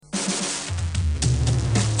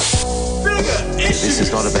This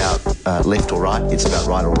is not about left or right, it's about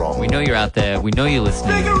right or wrong. We know you're out there. We know you're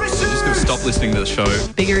listening. I'm just going to stop listening to the show.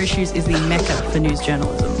 Bigger Issues is the mecca for news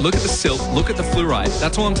journalism. Look at the silt. Look at the fluoride.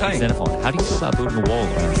 That's all I'm saying. Xenophon, how do you feel about building a wall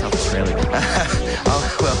around South Australia?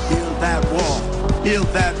 Oh, well, Build that wall. Build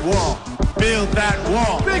that wall. Build that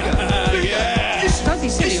wall. Don't be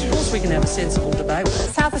silly. Of course we can have a sensible debate.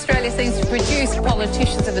 South Australia seems to produce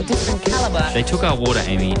politicians of a different calibre. They took our water,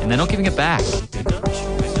 Amy, and they're not giving it back.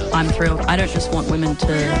 I'm thrilled. I don't just want women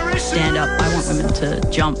to stand up. I want women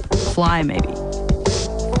to jump, fly maybe.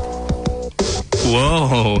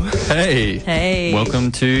 Whoa. Hey. Hey.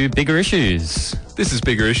 Welcome to Bigger Issues. This is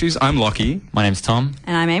Bigger Issues. I'm Lockie. My name's Tom.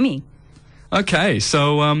 And I'm Amy. Okay,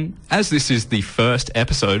 so as this is the first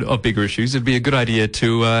episode of Bigger Issues, it'd be a good idea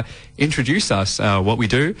to introduce us, what we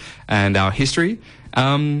do, and our history.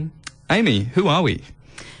 Amy, who are we?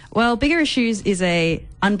 Well, Bigger Issues is a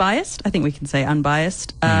unbiased, I think we can say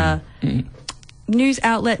unbiased, news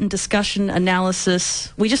outlet and discussion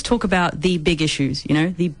analysis. We just talk about the big issues, you know,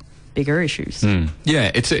 the bigger issues.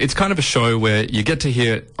 Yeah, it's kind of a show where you get to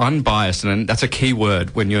hear unbiased, and that's a key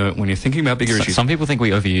word when you're thinking about bigger issues. Some people think we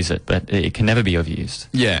overuse it, but it can never be overused.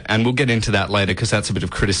 Yeah, and we'll get into that later because that's a bit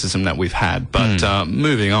of criticism that we've had. But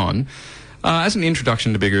moving on, as an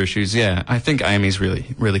introduction to bigger issues, yeah, I think Amy's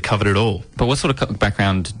really covered it all. But what sort of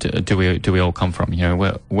background do we all come from? You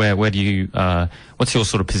know, where do you? What's your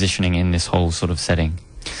sort of positioning in this whole sort of setting?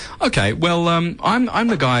 Okay, well, I'm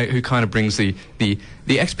the guy who kind of brings the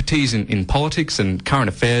expertise in politics and current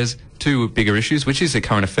affairs to Bigger Issues, which is a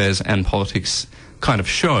current affairs and politics kind of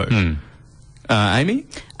show. Amy?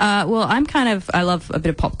 Well, I love a bit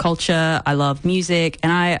of pop culture. I love music,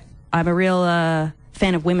 and I'm a real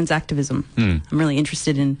fan of women's activism. I'm really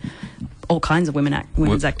interested in all kinds of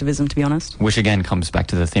women's activism, to be honest. Which again comes back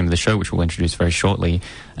to the theme of the show, which we'll introduce very shortly.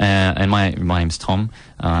 And my name's Tom.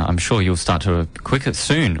 I'm sure you'll start to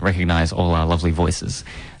soon recognise all our lovely voices.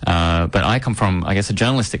 But I come from, I guess, a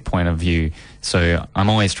journalistic point of view. So I'm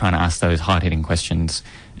always trying to ask those hard-hitting questions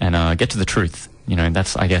and get to the truth. You know,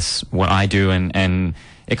 that's, I guess, what I do, and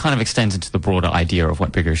it kind of extends into the broader idea of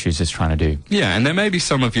what Bigger Issues is trying to do. Yeah, and there may be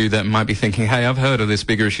some of you that might be thinking, hey, I've heard of this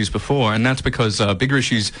Bigger Issues before, and that's because Bigger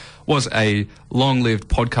Issues was a long-lived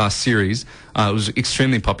podcast series. It was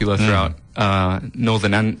extremely popular throughout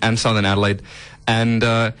northern and southern Adelaide, and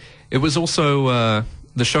it was also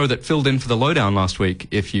the show that filled in for the lowdown last week,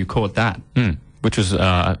 if you caught that. Which was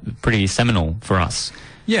pretty seminal for us.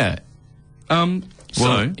 Yeah.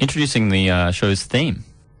 So, introducing the show's theme.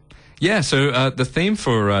 Yeah, so the theme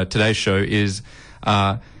for today's show is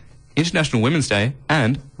International Women's Day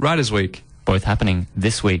and Writers' Week. Both happening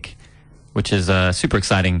this week, which is super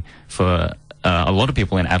exciting for a lot of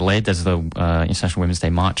people in Adelaide. There's the International Women's Day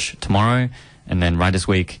March tomorrow, and then Writers'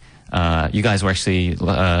 Week. You guys were actually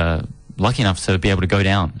lucky enough to be able to go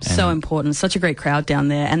down. So important. Such a great crowd down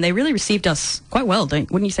there. And they really received us quite well,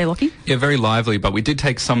 wouldn't you say, Lockie? Yeah, very lively. But we did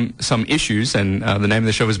take some issues, and the name of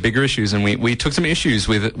the show was Bigger Issues, and we took some issues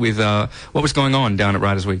with what was going on down at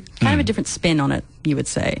Writers' Week. Kind of a different spin on it, you would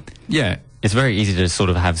say. Yeah. It's very easy to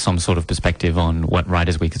sort of have some sort of perspective on what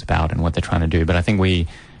Writers' Week is about and what they're trying to do. But I think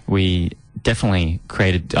we definitely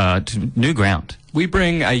created new ground. We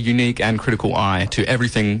bring a unique and critical eye to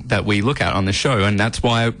everything that we look at on the show, and that's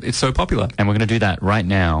why it's so popular. And we're going to do that right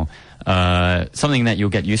now. Something that you'll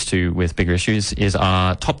get used to with Bigger Issues is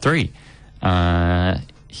our top three.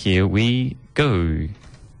 Here we go.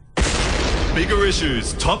 Bigger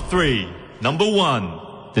Issues Top 3. Number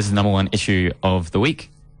 1. This is the number one issue of the week.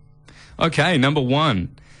 Okay, number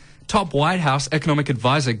 1. Top White House economic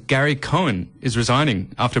advisor Gary Cohn is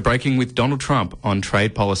resigning after breaking with Donald Trump on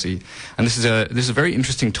trade policy. And this is a very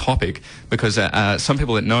interesting topic because some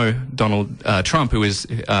people that know Donald Trump, who is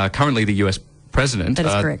currently the U.S. president, that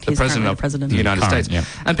is correct. the president of the United States, yeah.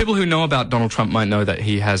 And people who know about Donald Trump might know that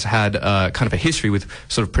he has had kind of a history with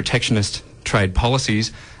sort of protectionist trade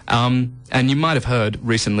policies. And you might have heard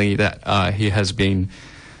recently that he has been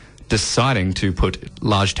deciding to put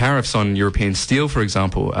large tariffs on European steel, for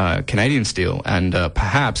example, Canadian steel, and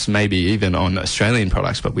perhaps maybe even on Australian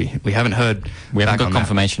products. But we haven't heard. We haven't got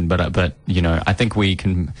confirmation, but you know, I think we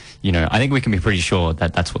can be pretty sure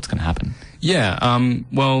that that's what's going to happen. Yeah.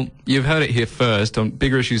 Well, you've heard it here first.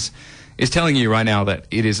 Bigger Issues is telling you right now that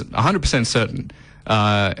it is 100% certain.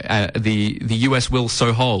 The US will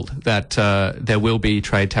so hold that there will be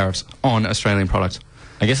trade tariffs on Australian products.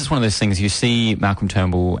 I guess it's one of those things, you see Malcolm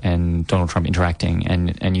Turnbull and Donald Trump interacting,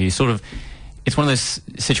 and you sort of, it's one of those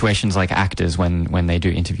situations like actors when they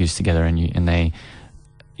do interviews together and they,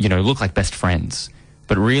 you know, look like best friends.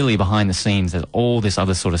 But really, behind the scenes, there's all this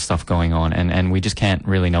other sort of stuff going on, and we just can't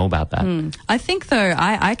really know about that. I think, though,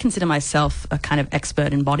 I consider myself a kind of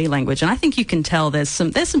expert in body language, and I think you can tell there's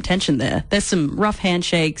some tension there. There's some rough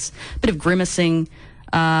handshakes, a bit of grimacing.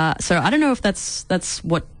 So I don't know if that's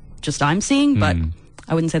what just I'm seeing, but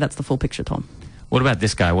I wouldn't say that's the full picture, Tom. What about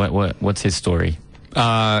this guy? What's his story?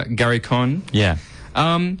 Gary Cohn. Yeah.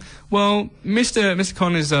 Well, Mr.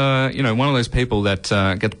 Cohn is, one of those people that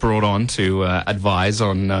gets brought on to advise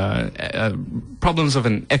on problems of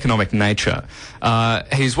an economic nature.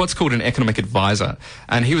 He's what's called an economic advisor,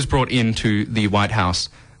 and he was brought into the White House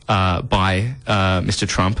by Mr.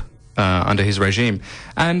 Trump under his regime.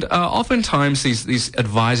 And oftentimes these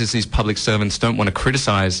advisors, these public servants, don't want to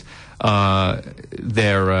criticize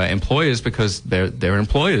their employers because they're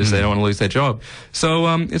employers. They don't want to lose their job. So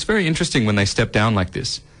it's very interesting when they step down like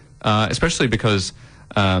this, especially because,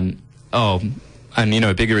 bigger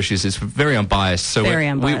issues is very unbiased. So Very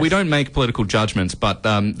unbiased. we don't make political judgments, but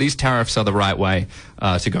these tariffs are the right way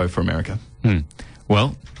to go for America.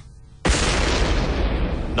 Well,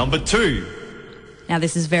 Number 2. Now,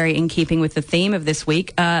 this is very in keeping with the theme of this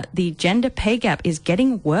week. The gender pay gap is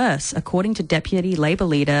getting worse, according to Deputy Labour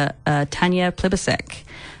leader Tanya Plibersek.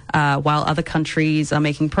 While other countries are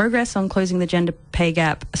making progress on closing the gender pay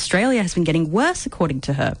gap, Australia has been getting worse, according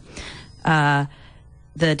to her.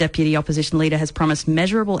 The deputy opposition leader has promised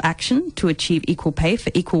measurable action to achieve equal pay for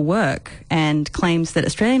equal work, and claims that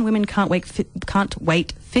Australian women can't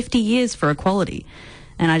wait 50 years for equality.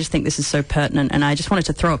 And I just think this is so pertinent, and I just wanted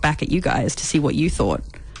to throw it back at you guys to see what you thought.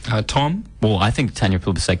 Tom? well, I think Tanya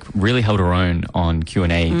Plibersek really held her own on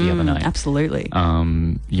Q&A the other night. Absolutely.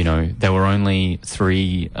 There were only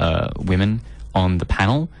 3 women on the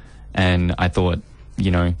panel, and I thought,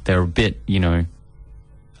 they're a bit,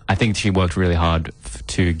 I think she worked really hard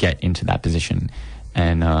to get into that position,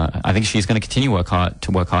 and I think she's going to continue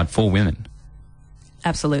to work hard for women.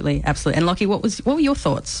 Absolutely. And Lockie, what were your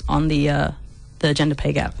thoughts on the gender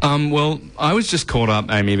pay gap? Well, I was just caught up,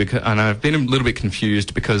 Amy, and I've been a little bit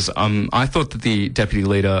confused because I thought that the deputy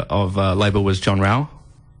leader of Labor was John Rao.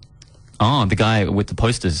 Oh, the guy with the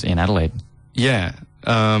posters in Adelaide. Yeah.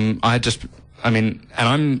 I'm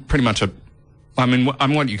pretty much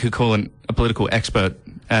I'm what you could call a political expert,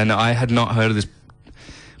 and I had not heard of this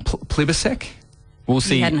Plibersek. We'll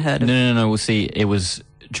see. You hadn't heard of it? No. We'll see. It was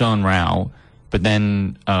John Rao, but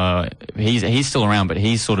then he's still around, but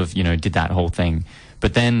he sort of did that whole thing.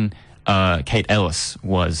 But then Kate Ellis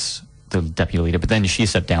was the deputy leader, but then she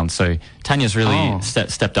stepped down. So Tanya's really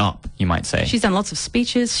stepped up, you might say. She's done lots of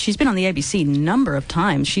speeches. She's been on the ABC a number of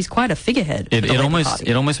times. She's quite a figurehead. It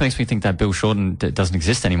almost makes me think that Bill Shorten doesn't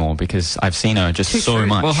exist anymore, because I've seen her just so true.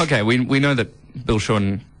 much. Well, okay, we know that Bill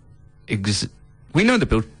Shorten exists.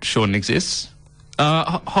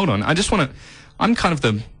 Hold on, I just want to. I'm kind of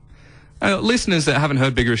the listeners that haven't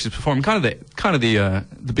heard Bigger Issues before. I'm kind of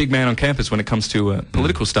the big man on campus when it comes to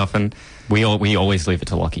political stuff, and we always leave it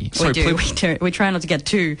to Lockie. We do. We try not to get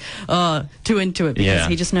too into it, because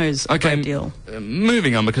he just knows a great deal.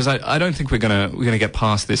 Moving on, because I don't think we're gonna get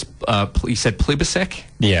past this. You said Plibersek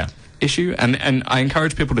issue, and I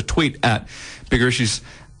encourage people to tweet at Bigger Issues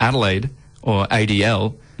Adelaide or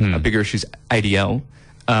ADL, Bigger Issues ADL.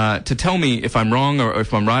 To tell me if I'm wrong or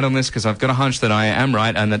if I'm right on this, because I've got a hunch that I am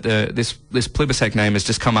right, and that this Plibersek name has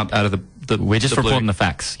just come up out of the We're just the blue. reporting the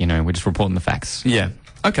facts, We're just reporting the facts. Yeah.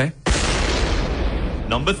 Okay.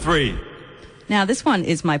 Number 3. Now, this one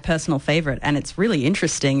is my personal favourite, and it's really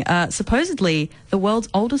interesting. Supposedly, the world's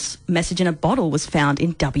oldest message in a bottle was found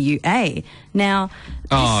in WA. Now,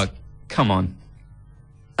 Oh, come on.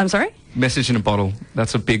 I'm sorry? Message in a bottle.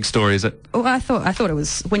 That's a big story, is it? Oh, I thought it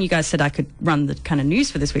was, when you guys said I could run the kind of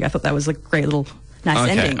news for this week, I thought that was a great little nice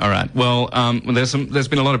ending. All right. Well, there's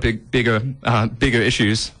been a lot of bigger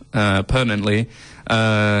issues pertinently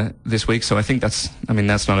this week, so I think that's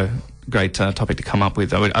not a great topic to come up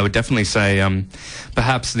with. I would definitely say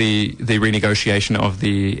perhaps the renegotiation of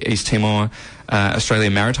the East Timor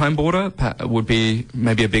Australian maritime border would be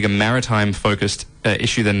maybe a bigger maritime focused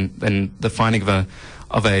issue than the finding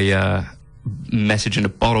of a message in a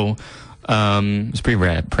bottle. It's a pretty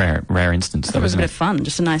rare instance, I thought though, it was a isn't bit it? of fun,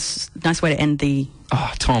 just a nice way to end the...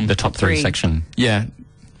 Oh, Tom. The top 3 3. section. Yeah,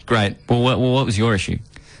 great. Well, what was your issue?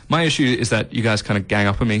 My issue is that you guys kind of gang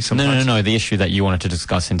up on me sometimes. No. The issue that you wanted to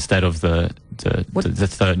discuss instead of the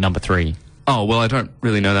third, number 3. Oh, well, I don't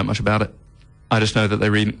really know that much about it. I just know that they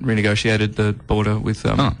renegotiated the border with...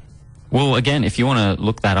 Well, again, if you want to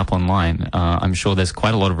look that up online, I'm sure there's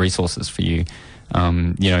quite a lot of resources for you.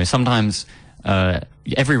 Sometimes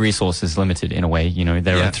every resource is limited in a way.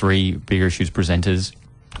 There are 3 Bigger Issues presenters.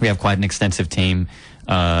 We have quite an extensive team.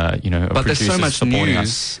 But there's so producers much supporting news,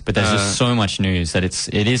 us. But there's just so much news that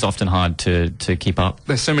it is often hard to keep up.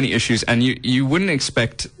 There's so many issues, and you wouldn't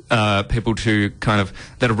expect people that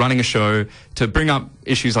are running a show to bring up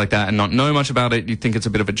issues like that and not know much about it. You'd think it's a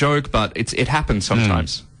bit of a joke, but it happens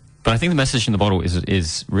sometimes. But I think the message in the bottle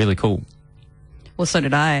is really cool. Well, so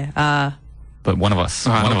did I. But one of us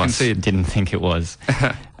didn't think it was.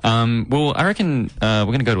 Well, I reckon we're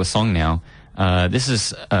going to go to a song now. This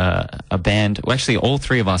is a band. Well, actually, all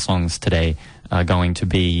three of our songs today are going to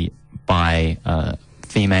be by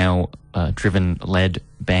female-driven led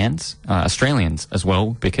bands, Australians as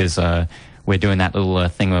well, because we're doing that little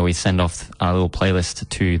thing where we send off our little playlist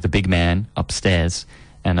to the big man upstairs,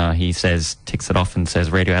 and he ticks it off and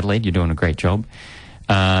says, Radio Adelaide, you're doing a great job.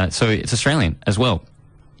 So it's Australian as well.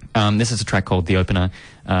 This is a track called The Opener.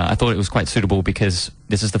 I thought it was quite suitable because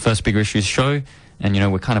this is the first Bigger Issues show,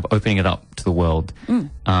 and, we're kind of opening it up to the world.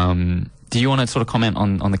 Do you want to sort of comment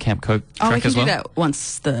on the Camp Cope track as well? We can do that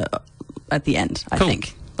once at the end, I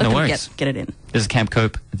think. Let No them worries. get it in. This is Camp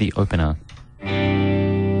Cope, The Opener.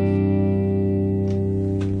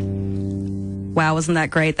 Wow, wasn't that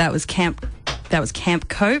great? That was Camp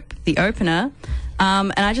Cope, The Opener.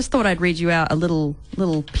 And I just thought I'd read you out a little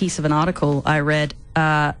piece of an article I read.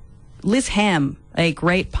 Liz Ham, a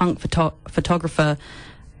great punk photographer,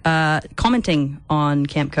 commenting on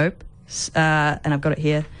Camp Cope, and I've got it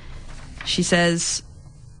here. She says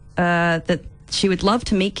that she would love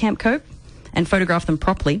to meet Camp Cope and photograph them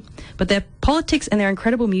properly, but their politics and their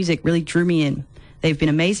incredible music really drew me in. They've been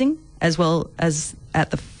amazing, as well as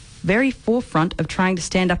at the very forefront of trying to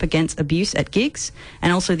stand up against abuse at gigs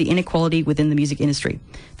and also the inequality within the music industry.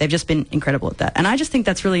 They've just been incredible at that. And I just think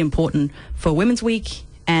that's really important for Women's Week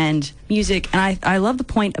and music. And I love the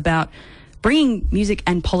point about bringing music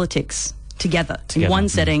and politics together. In one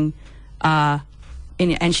setting. And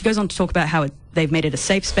she goes on to talk about how they've made it a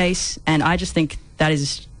safe space. And I just think that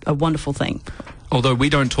is a wonderful thing. Although we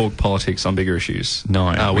don't talk politics on Bigger Issues.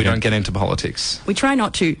 No, we don't get into politics. We try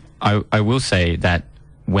not to. I will say that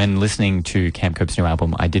when listening to Camp Cope's new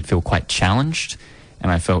album, I did feel quite challenged,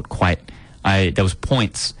 and I felt there was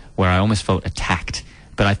points where I almost felt attacked.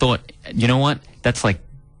 But I thought, you know what? That's like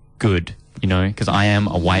good, because I am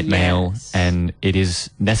a white male, and it is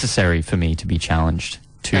necessary for me to be challenged.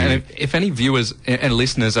 And if any viewers and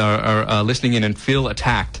listeners are listening in and feel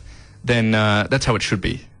attacked, then that's how it should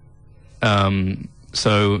be.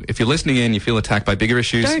 So if you're listening in, you feel attacked by Bigger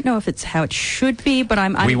Issues. I don't know if it's how it should be, but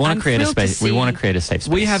we want to create a space. We want to create a safe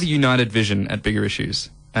space. We have a united vision at Bigger Issues,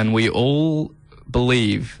 and we all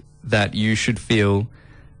believe that you should feel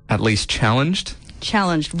at least challenged.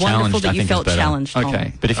 Wonderful that you felt challenged.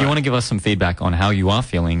 Okay. But if you want to give us some feedback on how you are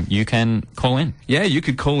feeling, you can call in. Yeah, you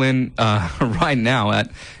could call in right now at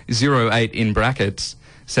 08 in brackets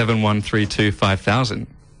 7132 5000.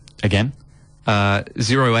 Again?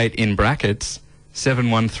 08 in brackets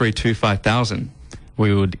 7132 5000.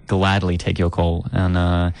 We would gladly take your call,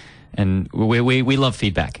 and we love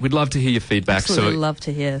feedback. We'd love to hear your feedback. Absolutely love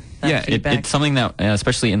to hear that feedback. It's something that,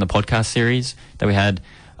 especially in the podcast series that we had,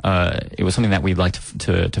 it was something that we'd like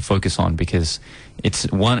to focus on, because it's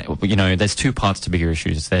one, there's two parts to Bigger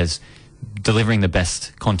Issues. There's delivering the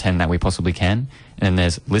best content that we possibly can, and then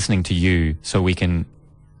there's listening to you so we can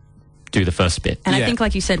do the first bit. And I think,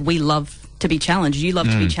 like you said, we love to be challenged. You love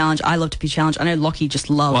to be challenged. I love to be challenged. I know Lockie just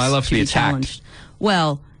loves I love to be challenged.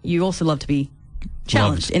 Well, you also love to be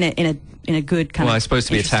challenged in a good kind of. Well, I suppose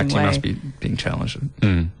to be attacked, way. you must be being challenged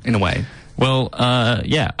in a way. Well,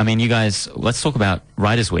 yeah. I mean, you guys, let's talk about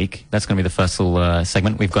Writers' Week. That's going to be the first little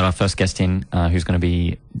segment. We've got our first guest in, who's going to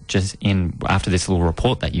be just in after this little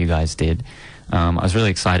report that you guys did. I was really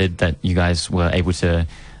excited that you guys were able to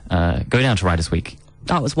go down to Writers' Week.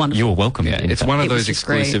 Oh, it was wonderful. You were welcome. Yeah, it's one of those just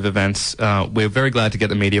exclusive events. We're very glad to get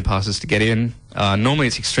the media passes to get in. Normally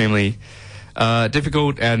it's extremely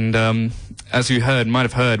difficult, and as you might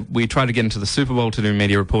have heard, we tried to get into the Super Bowl to do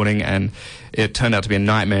media reporting, and it turned out to be a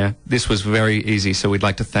nightmare. This was very easy, so we'd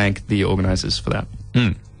like to thank the organisers for that.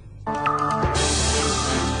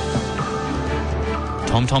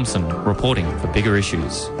 Tom Thompson reporting for Bigger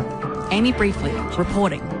Issues. Amy Briefly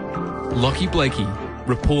reporting. Lockie Blakey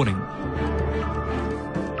reporting.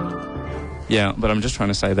 Yeah, but I'm just trying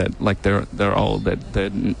to say that, like, they're old, that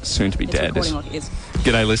they're soon to be dead.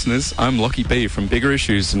 G'day, listeners. I'm Lockie B from Bigger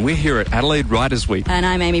Issues, and we're here at Adelaide Writers' Week. And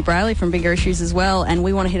I'm Amy Briley from Bigger Issues as well, and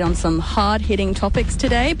we want to hit on some hard-hitting topics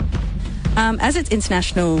today. As it's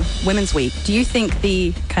International Women's Week, do you think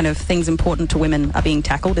the kind of things important to women are being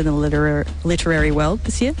tackled in the literary world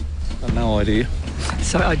this year? No idea.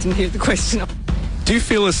 Sorry, I didn't hear the question. Do you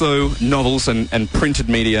feel as though novels and printed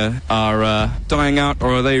media are dying out,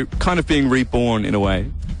 or are they kind of being reborn in a way?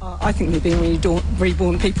 I think they're being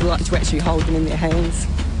reborn. People like to actually hold them in their hands.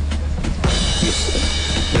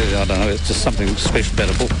 I don't know, it's just something special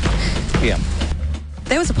about a book. Yeah.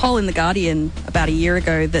 There was a poll in The Guardian about a year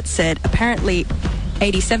ago that said apparently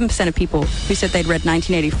 87% of people who said they'd read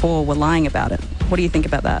 1984 were lying about it. What do you think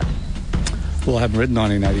about that? Well, I haven't read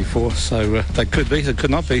 1984, so they could be, they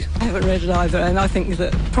could not be. I haven't read it either, and I think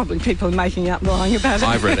that probably people are making up lying about it.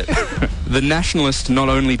 I've read it. The Nationalist not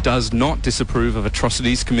only does not disapprove of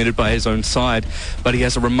atrocities committed by his own side, but he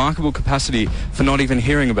has a remarkable capacity for not even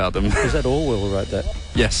hearing about them. Is that Orwell who wrote that?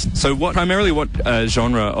 Yes. So primarily what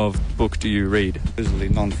genre of book do you read? Usually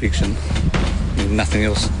non-fiction. Nothing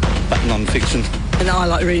else but non-fiction. And I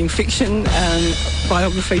like reading fiction,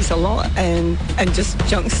 biographies a lot, and just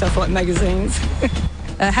junk stuff like magazines.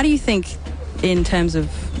 How do you think, in terms of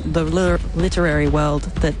the literary world,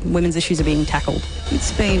 that women's issues are being tackled?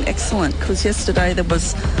 It's been excellent, because yesterday there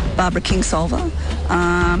was Barbara Kingsolver,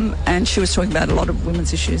 and she was talking about a lot of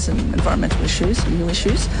women's issues and environmental issues and new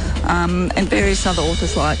issues, and various other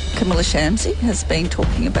authors like Camilla Shamsi has been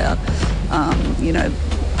talking about,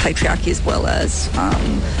 patriarchy as well as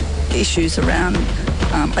issues around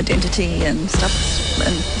identity and stuff.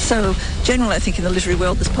 And so generally I think in the literary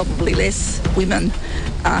world there's probably less women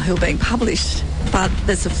who are being published, but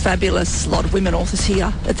there's a fabulous lot of women authors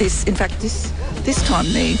here at this. In fact, this time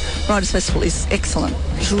the Writers' Festival is excellent.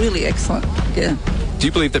 It's really excellent, yeah. Do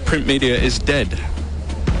you believe that print media is dead?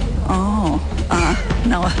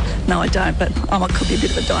 No, I don't, but I could be a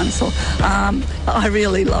bit of a dinosaur. I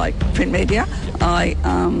really like print media.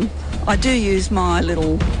 I do use my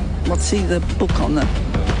little, the book on the...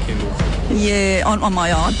 Kindle. Yeah, on my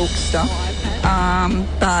iBook stuff.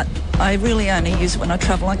 But I really only use it when I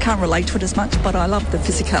travel. I can't relate to it as much, but I love the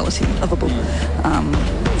physicality of a book.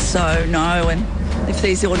 So, no, and if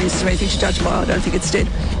these audiences are anything to judge by, I don't think it's dead.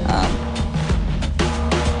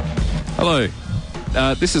 Hello,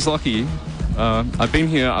 this is Lockie. I've been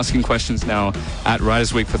here asking questions now at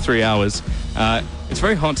Writers' Week for 3 hours. It's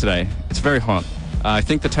very hot today. It's very hot. I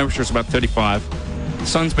think the temperature is about 35. The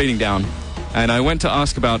sun's beating down. And I went to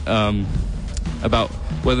ask about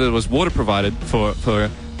whether there was water provided for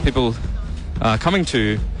people coming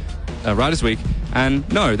to Writers' Week. And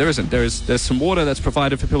no, there isn't. There's some water that's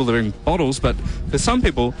provided for people that are in bottles, but there's some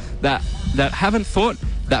people that haven't thought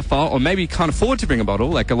that far, or maybe can't afford to bring a bottle,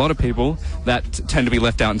 like a lot of people that tend to be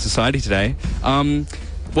left out in society today.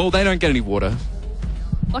 Well, they don't get any water.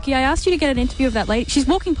 Lockie, I asked you to get an interview of that lady. She's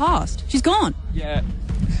walking past. She's gone. Yeah.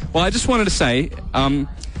 Well, I just wanted to say,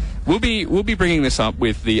 we'll be bringing this up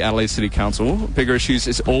with the Adelaide City Council. Bigger Issues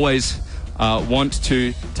is always want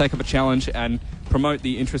to take up a challenge and promote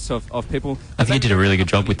the interests of people. I think you did a really good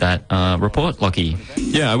job with that report, Lockie.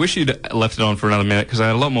 Yeah, I wish you'd left it on for another minute, because I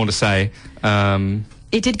had a lot more to say.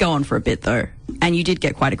 It did go on for a bit, though, and you did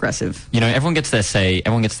get quite aggressive. You know, everyone gets their say,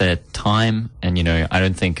 everyone gets their time, and, I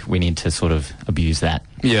don't think we need to sort of abuse that.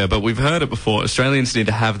 Yeah, but we've heard it before. Australians need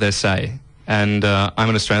to have their say. And I'm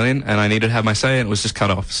an Australian, and I needed to have my say, and it was just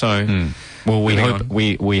cut off. So, well, we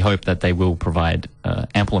hope that they will provide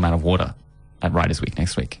ample amount of water at Writers' Week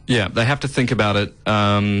next week. Yeah, they have to think about it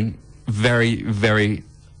very, very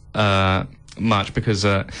much, because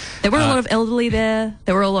there were a lot of elderly there.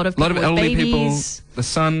 There were a lot of people with elderly babies. people. The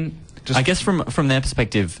sun. I guess from their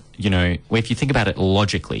perspective, if you think about it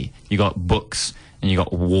logically, you got books and you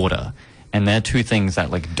got water, and they're two things that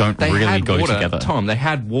don't really go together. Tom, they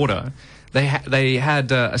had water. They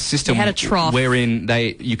had a system. They had a trough wherein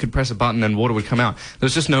you could press a button and water would come out. There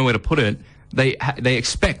was just nowhere to put it. They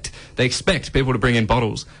expect people to bring in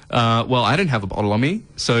bottles. Well, I didn't have a bottle on me,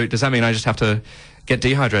 so does that mean I just have to get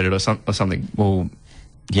dehydrated or something? Well,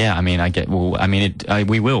 yeah.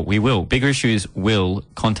 We will. Bigger Issues will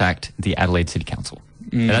contact the Adelaide City Council.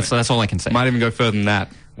 That's all I can say. Might even go further than that.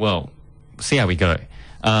 Well, see how we go.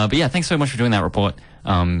 But yeah, thanks so much for doing that report.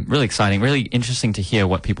 Really exciting, really interesting to hear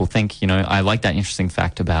what people think. I like that interesting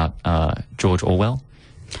fact about George Orwell.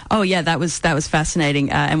 Oh yeah, that was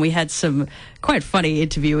fascinating, and we had some quite funny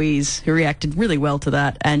interviewees who reacted really well to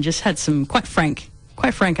that, and just had some quite frank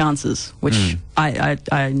answers, which I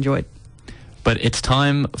enjoyed. But it's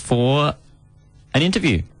time for an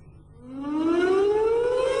interview.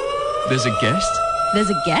 There's a guest. There's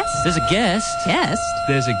a guest. There's a guest. Guest.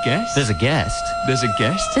 There's a guest. There's a guest. There's a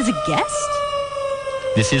guest. There's a guest.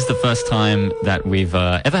 This is the first time that we've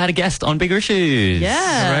ever had a guest on Bigger Issues.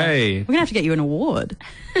 Yeah. Hooray. We're going to have to get you an award.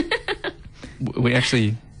 We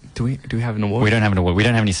actually... Do we have an award? We don't have an award. We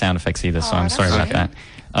don't have any sound effects either, so I'm sorry about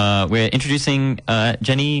that. We're introducing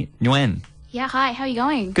Jenny Nguyen. Yeah, hi. How are you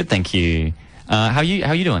going? Good, thank you. How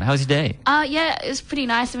you doing? How's your day? Yeah, it was pretty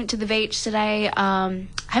nice. I went to the beach today. I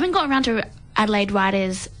haven't gotten around to Adelaide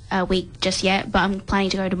Writers Week just yet, but I'm planning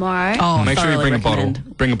to go tomorrow. Oh, Make sure you bring a bottle.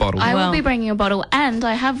 Bring a bottle. I will be bringing a bottle, and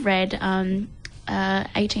I have read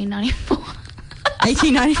 1894.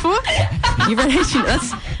 1894? You read 18?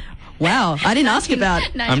 That's wow. I didn't ask about.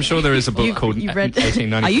 I'm sure there is a book called You read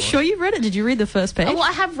 1894. Are you sure you read it? Did you read the first page? Oh, well,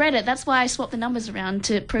 I have read it. That's why I swapped the numbers around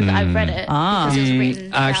to prove that I've read it. Because it was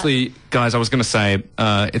written. Actually, guys, I was going to say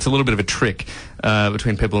it's a little bit of a trick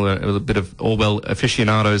between people, a bit of Orwell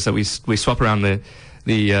aficionados, that we swap around the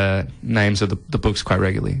names of the books quite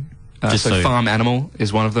regularly. So Farm Animal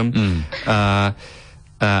is one of them.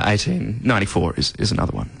 1894 is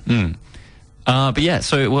another one. But yeah,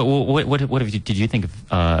 so what did you think of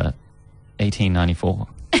 1894?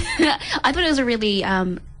 I thought it was a really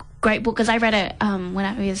great book because I read it when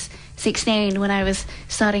I was 16, when I was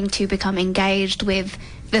starting to become engaged with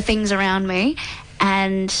the things around me,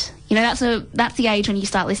 and that's the age when you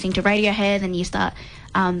start listening to Radiohead and you start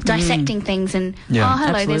dissecting things and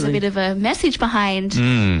absolutely. There's a bit of a message behind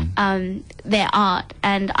their art,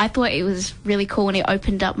 and I thought it was really cool, and it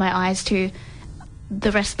opened up my eyes to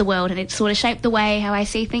the rest of the world, and it sort of shaped the way how I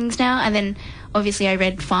see things now. And then obviously I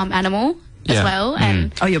read Farm Animal as well,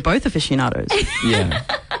 and you're both aficionados. Yeah,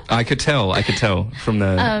 I could tell from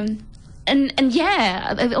the and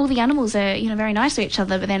yeah, all the animals are very nice to each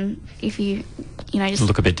other, but then if you just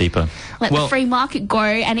look a bit deeper, let the free market go,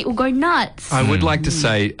 and it will go nuts. I would like to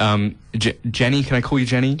say, Jenny, can I call you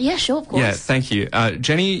Jenny? Yeah, sure, of course. Yeah, thank you.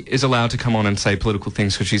 Jenny is allowed to come on and say political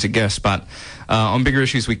things because she's a guest, but on bigger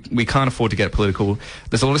issues, we can't afford to get political.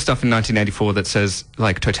 There's a lot of stuff in 1984 that says,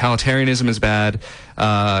 like, totalitarianism is bad,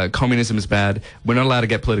 communism is bad. We're not allowed to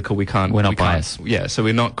get political. We can't. We're not biased. Yeah, so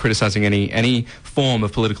we're not criticizing any form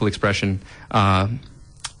of political expression.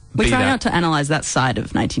 We try not to analyze that side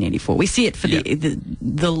of 1984. We see it for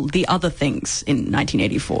the other things in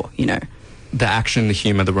 1984. The action, the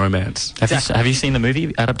humor, the romance. Have you seen the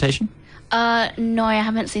movie adaptation? No, I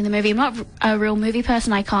haven't seen the movie. I'm not a real movie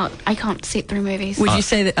person. I can't sit through movies. Would you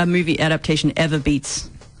say that a movie adaptation ever beats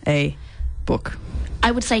a book?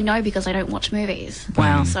 I would say no, because I don't watch movies.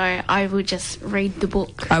 Wow. So I would just read the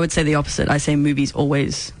book. I would say the opposite. I say movies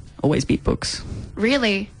always beat books.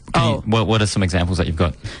 Really? What are some examples that you've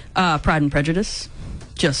got? Pride and Prejudice,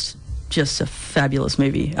 just a fabulous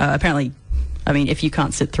movie. Apparently, I mean, if you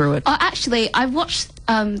can't sit through it. Oh, actually, I watched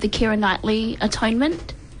the Keira Knightley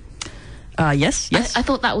Atonement. Yes. I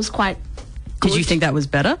thought that was quite good. Did you think that was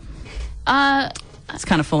better? It's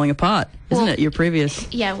kind of falling apart, isn't it? Your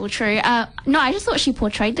previous. Yeah, well, true. No, I just thought she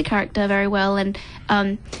portrayed the character very well, and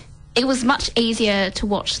it was much easier to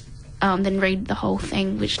watch than read the whole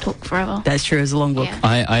thing, which took forever. That's true. It's a long book.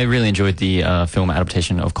 Yeah. I really enjoyed the film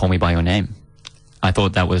adaptation of Call Me By Your Name. I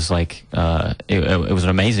thought that was like it was an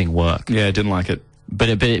amazing work. Yeah, I didn't like it. But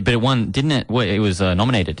it won, didn't it? Well, it was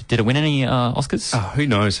nominated. Did it win any Oscars? Oh, who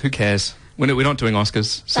knows? Who cares? We're not doing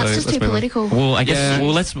Oscars. So that's just let's too move political. Well, I guess. Yeah.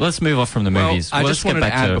 Well, let's move off from the movies. I let's just wanted get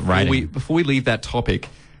back to to writing. before we leave that topic,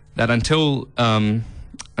 that until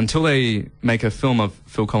they make a film of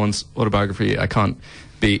Phil Collins' autobiography, I can't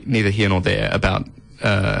be neither here nor there about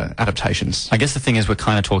adaptations. I guess the thing is, we're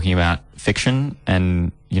kind of talking about fiction,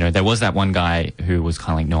 and there was that one guy who was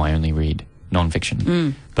kind of like, no, I only read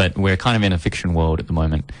non-fiction. But we're kind of in a fiction world at the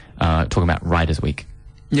moment, talking about Writers' Week.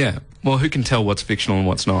 Yeah. Well, who can tell what's fictional and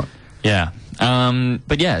what's not? Yeah.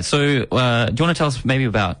 But yeah, so do you want to tell us maybe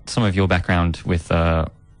about some of your background with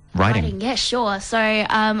writing? Yeah, sure. So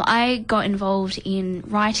I got involved in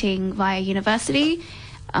writing via university.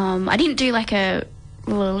 I didn't do like a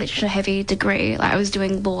literature-heavy degree. Like, I was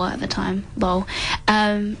doing law at the time, lol.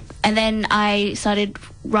 And then I started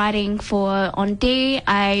writing for On D.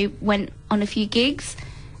 I went on a few gigs.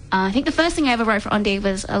 I think the first thing I ever wrote for On D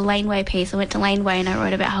was a Laneway piece. I went to Laneway and I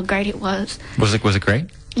wrote about how great it was. Was it great?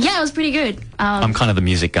 Yeah, it was pretty good. I'm kind of the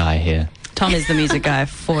music guy here. Tom is the music guy,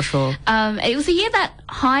 for sure. It was the year that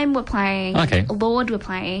Haim were playing, Lord were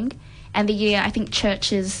playing, and the year, I think,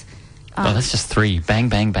 Churches... that's just three. Bang,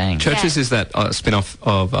 bang, bang. Churches is that spin-off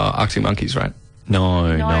of Arctic Monkeys, right?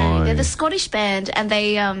 No. They're the Scottish band, and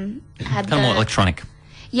they had kind of more electronic.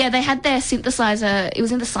 Yeah, they had their synthesizer. It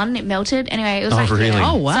was in the sun and it melted. Anyway, it was really?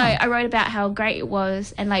 Oh, wow. So I wrote about how great it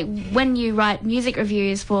was, and like when you write music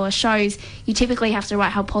reviews for shows, you typically have to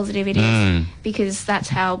write how positive it is because that's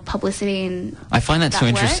how publicity and I find that so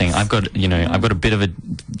interesting. works. I've got a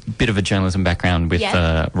bit of a journalism background with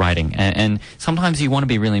writing, and sometimes you want to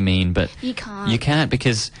be really mean, but you can't. You can't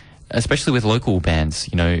because especially with local bands,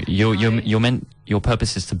 you know, your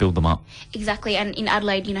purpose is to build them up. Exactly, and in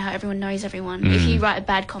Adelaide, you know how everyone knows everyone. If you write a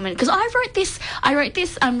bad comment, because I wrote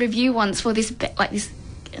this review once for this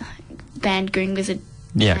band Goon Lizard.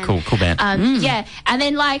 Yeah, cool band. Yeah, and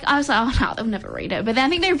then like I was like, oh no, they'll never read it. But then I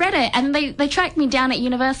think they read it, and they tracked me down at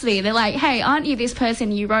university. They're like, hey, aren't you this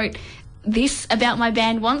person you wrote this about my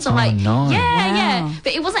band once? I'm like, no. yeah.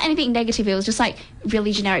 But it wasn't anything negative. It was just like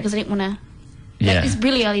really generic because I didn't want to. Yeah. Like, it's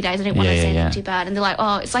really early days. I didn't want to say anything too bad. And they're like,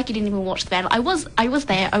 oh, it's like you didn't even watch the band. I was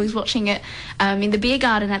there. I was watching it in the beer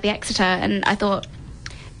garden at the Exeter, and I thought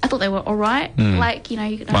they were all right. Like, you know,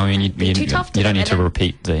 you don't be too tough to you don't them. need to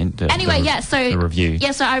repeat the review.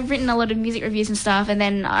 Yeah, so I've written a lot of music reviews and stuff, and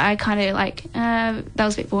then I kind of like that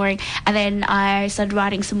was a bit boring. And then I started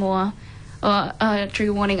writing some more.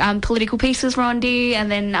 Trigger warning. Political pieces for OnD, and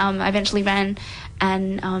then I eventually ran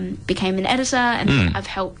and became an editor, and I've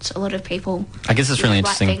helped a lot of people. I guess it's really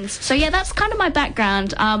interesting. Things. So yeah, that's kind of my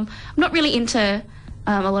background. I'm not really into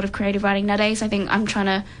a lot of creative writing nowadays. I think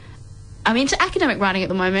I'm into academic writing at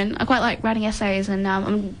the moment. I quite like writing essays, and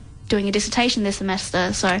I'm doing a dissertation this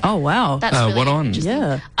semester. So oh wow, that's really what on? Interesting.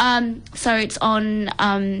 Yeah. So it's on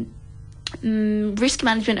risk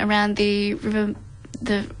management around the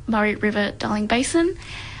Murray River Darling Basin.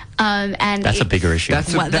 And that's a bigger issue.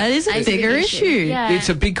 That is a bigger issue. Yeah. It's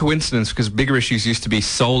a big coincidence because bigger issues used to be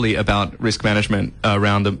solely about risk management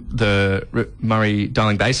around the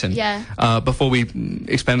Murray-Darling Basin. Yeah. Before we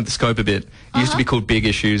expanded the scope a bit, it used to be called Big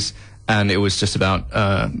Issues, and it was just about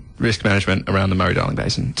risk management around the Murray-Darling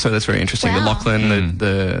Basin. So that's very interesting. Wow. The Lachlan,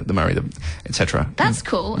 the Murray, etc. That's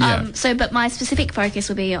cool. Yeah. But my specific focus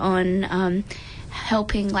will be on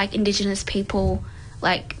helping like Indigenous people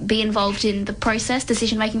like be involved in the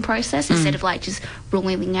decision-making process, instead of like just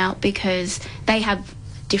ruling out, because they have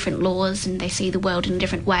different laws and they see the world in a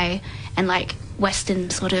different way, and like Western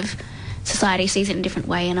sort of society sees it in a different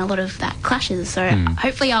way, and a lot of that clashes. So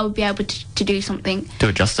hopefully I will be able to do something, do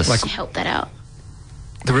it justice, to help that out.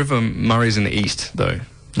 The River Murray's in the east, though.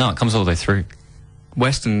 No, it comes all the way through.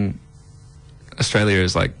 Western Australia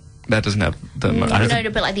is like, that doesn't have the... No,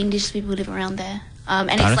 but like the Indigenous people live around there. And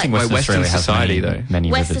I it's don't like think Western Australia has society,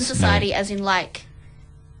 many Western rivers. society, as in like,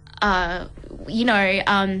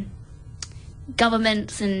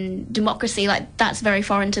 governments and democracy, like that's very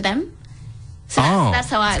foreign to them. So that's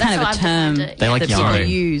how I. It's kind of a term it. They like people yarn.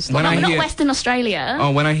 use. Well, not Western Australia.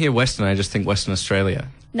 Oh, when I hear Western, I just think Western Australia.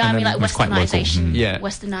 No, I mean like it's quite local. Westernisation, Yeah.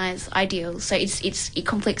 Westernised ideals. So it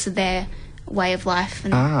conflicts with their way of life.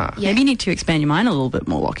 And, Maybe you need to expand your mind a little bit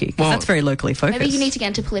more, Lockie, because that's very locally focused. Maybe you need to get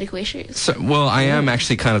into political issues. So, well, I am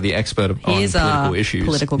actually kind of the expert on political issues.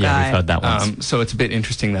 Political guy. Yeah, we've heard that once. So it's a bit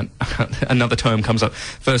interesting that another term comes up.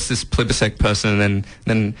 First this plebiscite person, and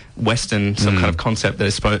then Western, some kind of concept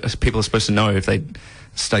that people are supposed to know if they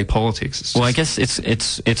study politics. Well, I guess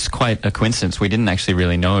it's quite a coincidence. We didn't actually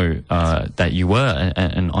really know that you were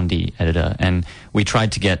an OnD editor, and we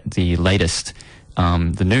tried to get the latest,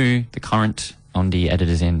 the current OnD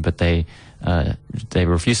editors in, but they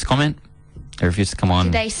refused to comment. They refused to come on.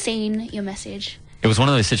 Did they seen your message? It was one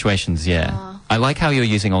of those situations, yeah. Oh. I like how you're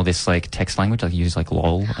using all this like text language, like you use like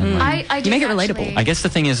LOL. And, like, I you make it actually. relatable. I guess the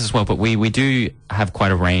thing is as well, but we do have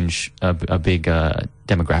quite a range, a big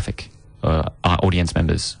demographic, audience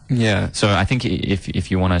members. Yeah. So I think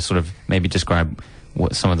if you want to sort of maybe describe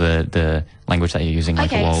what some of the language that you're using,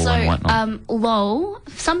 like LOL and whatnot. LOL.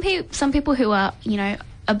 Some people who are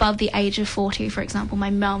above the age of 40, for example,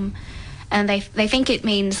 my mum, and they think it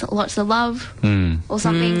means lots of love or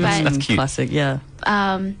something. But That's cute. Classic, yeah.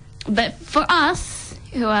 But for us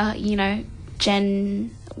who are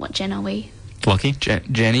Gen, what Gen are we? Lockie?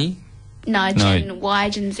 Jenny? No, Gen Y,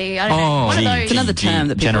 Gen Z. I don't know. One of those. It's another term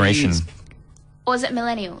that people generation. use. Or is it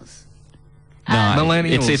millennials? No,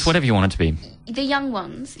 millennials. It's whatever you want it to be. The young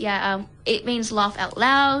ones, yeah. It means laugh out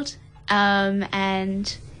loud.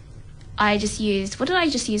 And I just used... What did I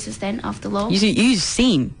just use this then after LOL? You use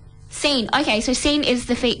scene. Scene. Okay, so scene is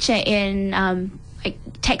the feature in like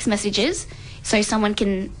text messages. So someone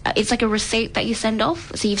can... it's like a receipt that you send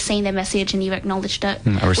off. So you've seen their message and you've acknowledged it.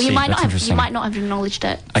 A receipt, you might that's interesting. You might not have acknowledged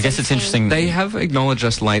it. I guess it's interesting. They have acknowledged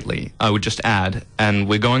us lately, I would just add, and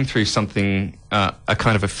we're going through something, a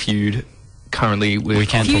kind of a feud currently with... We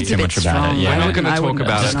can't talk Feud's too a bit much about it. strong. Yeah. We're not going to I talk wouldn't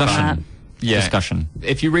about it. comment on that. Discussion. Yeah. Discussion.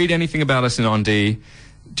 If you read anything about us in OnD,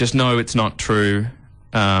 just know it's not true.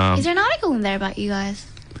 Is there an article in there about you guys?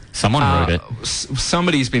 Someone wrote it.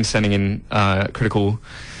 Somebody's been sending in critical,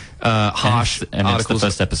 harsh and it's the articles.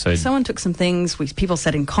 first episode. Someone took some things people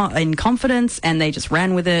said in confidence, and they just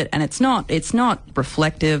ran with it, and it's not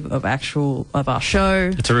reflective of our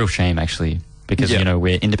show. It's a real shame, actually, because Yeah.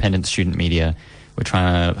 we're independent student media. We're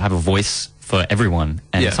trying to have a voice for everyone,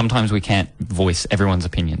 and sometimes we can't voice everyone's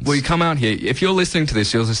opinions. Well, you come out here, if you're listening to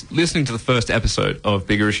this, you're listening to the first episode of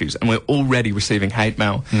Bigger Issues, and we're already receiving hate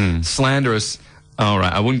mail, slanderous. All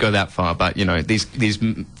right, I wouldn't go that far, but you know, these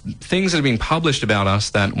things that are being published about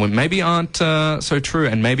us that maybe aren't so true,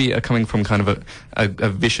 and maybe are coming from kind of a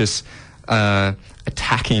vicious,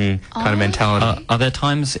 attacking kind of mentality. Are there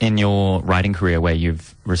times in your writing career where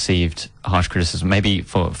you've received harsh criticism, maybe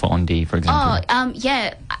for Ondi, for example?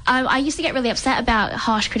 Yeah. I used to get really upset about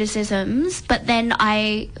harsh criticisms, but then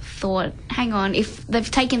I thought, hang on, if they've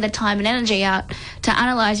taken the time and energy out to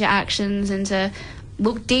analyse your actions and to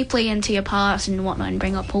look deeply into your past and whatnot and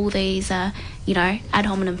bring up all these, ad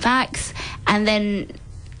hominem facts, and then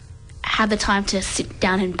have the time to sit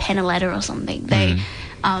down and pen a letter or something,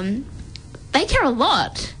 they care a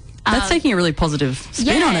lot. That's taking a really positive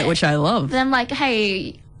spin on it, which I love. Then I'm like,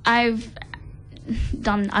 hey, I've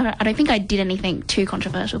done, I don't think I did anything too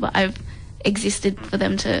controversial, but I've existed for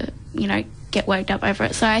them to, get worked up over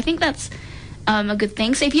it. So I think that's a good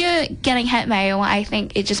thing. So if you're getting hate mail, I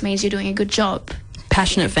think it just means you're doing a good job.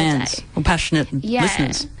 Passionate fans or passionate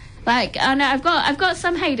listeners. Like, I know I've got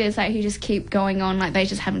some haters who just keep going on, like they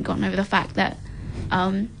just haven't gotten over the fact that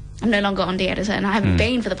I'm no longer on the editor, and I haven't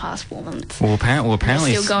been for the past 4 months. Well,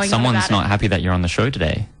 apparently someone's not happy that you're on the show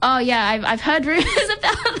today. Oh yeah, I've heard rumors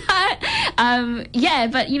about that.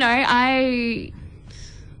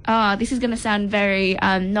 This is going to sound very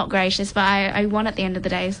not gracious, but I won at the end of the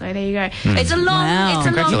day, so there you go. It's a long,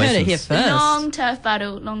 long turf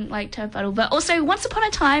battle. But also, once upon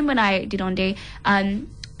a time when I did Ondi, and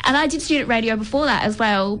I did student radio before that as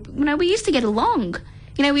well, we used to get along.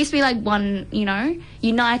 We used to be like one,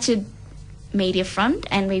 united media front,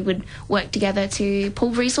 and we would work together to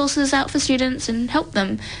pull resources out for students and help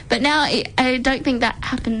them. But now I don't think that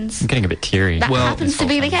happens. I'm getting a bit teary. That happens to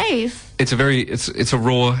be the case. It's a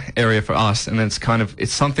raw area for us, and it's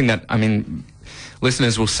something that,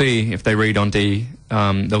 listeners will see if they read on D.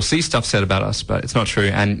 They'll see stuff said about us, but it's not true.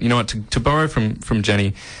 And you know what? To borrow from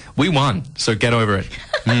Jenny, we won, so get over it.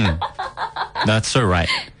 That's so right.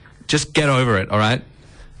 Just get over it, all right?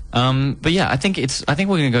 But yeah, I think we're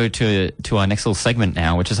going to go to our next little segment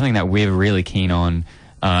now, which is something that we're really keen on.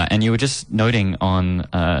 And you were just noting on,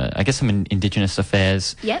 I guess, some Indigenous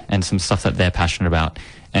affairs and some stuff that they're passionate about.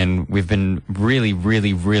 And we've been really,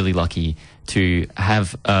 really, really lucky to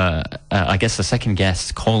have, I guess, a second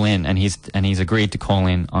guest call in, and he's agreed to call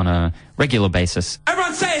in on a regular basis.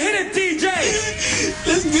 Everyone say, hit it, DJ!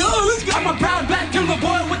 Let's go! I'm a proud black killer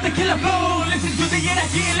boy with the killer flow. Listen to the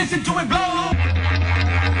energy, listen to it blow.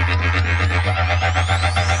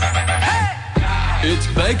 It's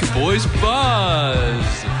Baker Boys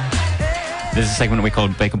Buzz. This is a segment we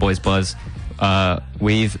called Baker Boys Buzz.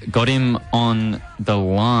 We've got him on the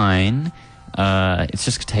line. It's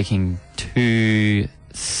just taking 2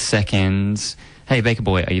 seconds. Hey, Baker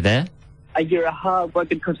Boy, are you there? I hear a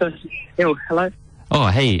hard-working concession. Hello. Oh,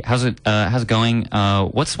 hey, how's it going?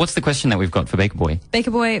 What's the question that we've got for Baker Boy?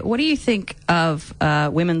 Baker Boy, what do you think of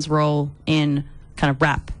women's role in kind of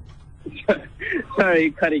rap?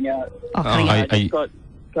 Sorry, cutting out. I just got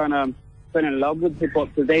kind of fell in love with hip hop,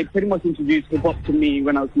 because they pretty much introduced hip hop to me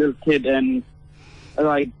when I was a little kid, and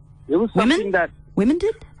it was something that women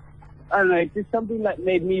did. I don't know. It's just something that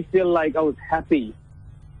made me feel like I was happy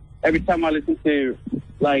every time I listened to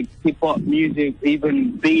hip hop music,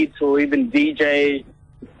 even beats or even DJ.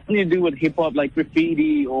 Something to do with hip hop, like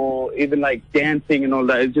graffiti or even dancing and all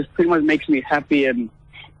that. It just pretty much makes me happy, and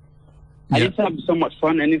I just have so much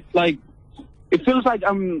fun, and it feels like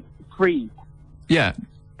I'm free. Yeah.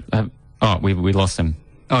 We lost him.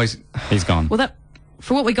 Oh, he's gone. Well,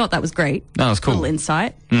 for what we got, that was great. That was cool. Little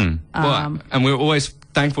insight. And we're always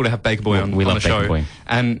thankful to have Baker Boy on the show. Baker Boy.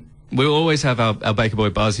 And we'll always have our Baker Boy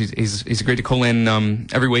Buzz. He's agreed to call in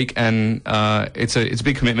every week, and it's a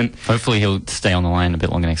big commitment. Hopefully he'll stay on the line a bit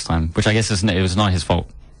longer next time, which I guess it was not his fault.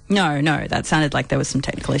 No, that sounded like there was some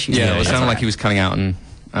technical issues. Yeah, it sounded like he was cutting out, and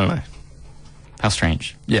I don't know. How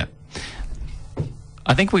strange. Yeah.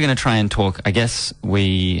 I think we're going to try and talk. I guess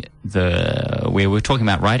we were talking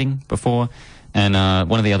about writing before, and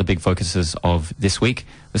one of the other big focuses of this week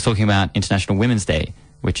was talking about International Women's Day,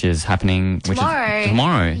 which is happening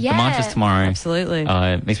tomorrow. Yeah. The march is tomorrow. Absolutely.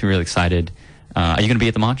 It makes me really excited. Are you going to be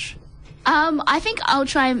at the march? I think I'll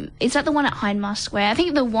try. Is that the one at Hindmarsh Square? I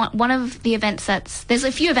think one of the events there's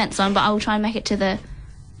a few events on, but I'll try and make it to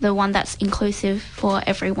the one that's inclusive for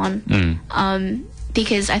everyone.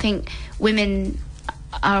 Because I think women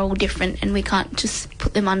are all different, and we can't just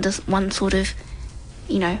put them under one sort of,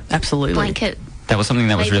 absolutely blanket That was something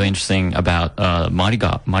that was Maybe. really interesting about Mardi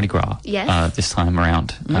Gras Yes. this time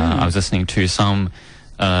around. I was listening to some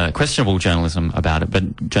questionable journalism about it,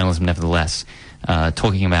 but journalism nevertheless,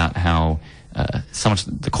 talking about how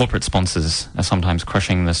the corporate sponsors are sometimes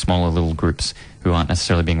crushing the smaller little groups who aren't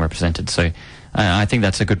necessarily being represented. So I think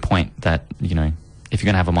that's a good point that, you know, if you're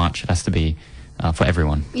going to have a march, it has to be for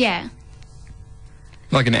everyone. Yeah.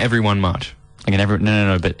 Like an everyone march. Like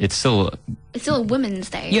no, but it's still a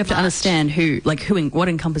Women's Day. You have to march. understand what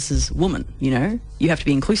encompasses woman, you know? You have to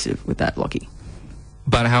be inclusive with that, Lockie.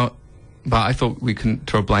 But I thought we couldn't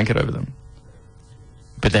throw a blanket over them.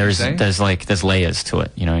 But there's layers to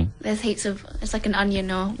it, you know. There's heaps of, it's like an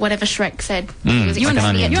onion or whatever Shrek said. Mm, He was like an explaining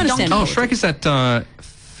onion. it to You understand. Donkey. Oh, Shrek is that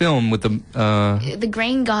film with The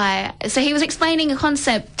green guy. So he was explaining a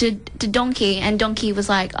concept to Donkey, and Donkey was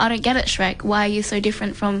like, I don't get it, Shrek. Why are you so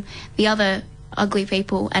different from the other ugly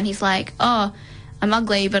people? And he's like, oh, I'm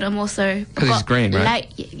ugly, but I'm also... 'Cause he's green, right?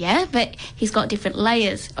 Yeah, but he's got different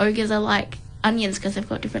layers. Ogres are like onions because they've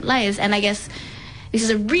got different layers. And I guess this is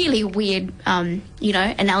a really weird,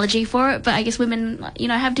 analogy for it, but I guess women,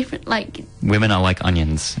 have different, Women are like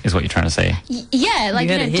onions, is what you're trying to say.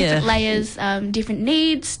 Different layers, different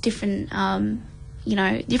needs, different,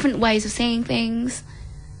 different ways of seeing things.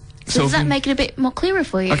 So does that make it a bit more clearer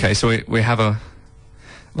for you? Okay, so we have a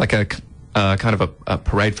kind of a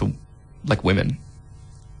parade for women.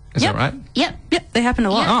 Is that right? Yep. Yep, they happen a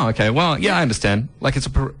lot. Oh, okay. Well, yeah, I understand. Like it's a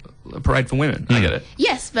parade for women. I get it.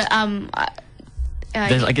 Yes, but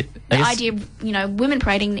There's, I the guess- idea of women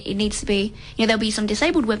parading, it needs to be, there'll be some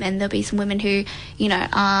disabled women, there'll be some women who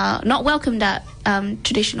are not welcomed at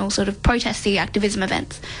traditional sort of protesty activism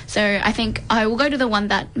events. So I think I will go to the one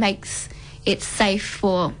that makes it safe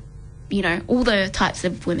for all the types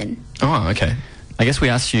of women. Oh, okay. I guess we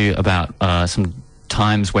asked you about some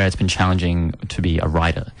times where it's been challenging to be a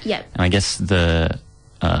writer. Yep. And I guess the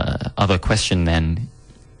other question then,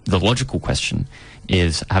 the logical question,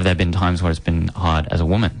 is have there been times where it's been hard as a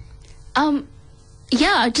woman?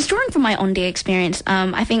 Yeah, just drawing from my on-day experience,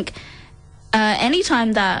 I think any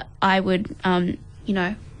time that I would,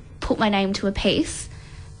 put my name to a piece,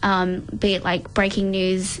 be it like breaking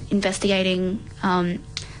news, investigating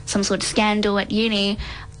some sort of scandal at uni,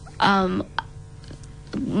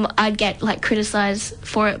 I'd get criticised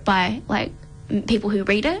for it by people who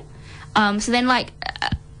read it. So then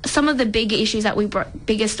some of the bigger issues that we broke,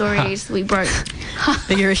 bigger stories we broke.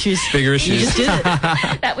 Bigger issues. Bigger issues. You just did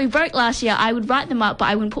it. That we broke last year, I would write them up, but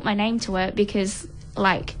I wouldn't put my name to it because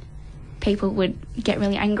people would get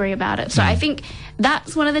really angry about it. So I think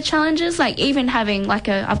that's one of the challenges. Even having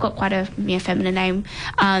I've got quite a feminine name.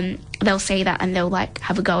 They'll see that and they'll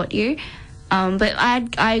have a go at you. But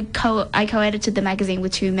I co-edited the magazine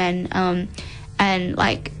with two men, and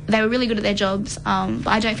they were really good at their jobs. But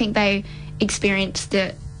I don't think they experienced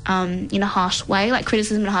it in a harsh way,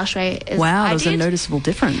 criticism in a harsh way. Wow, I there's did. a noticeable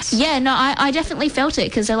difference. Yeah, no, I definitely felt it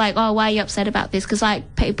because they're like, oh, why are you upset about this? Because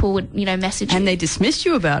people would message And you. they dismissed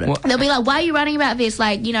you about it. What? They'll be like, why are you writing about this?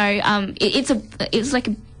 It's like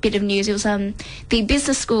a bit of news. It was the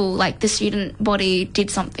business school, the student body did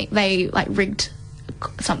something. They rigged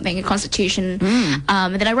something, a constitution,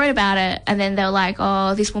 and then I wrote about it, and then they were like,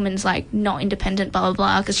 oh, this woman's not independent, blah blah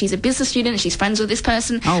blah, because she's a business student and she's friends with this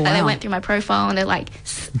person. Oh, And they wow. went through my profile and they're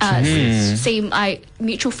see my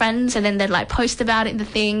mutual friends, and then they'd post about it in the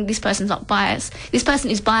thing. This person's not biased, this person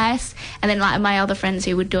is biased. And then my other friends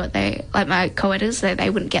who would do it, they my co-editors, they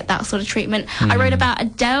wouldn't get that sort of treatment. I wrote about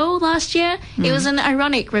Adele last year. It was an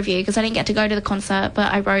ironic review because I didn't get to go to the concert,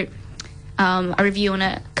 but I wrote a review on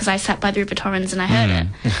it because I sat by the River Torrens and I heard it.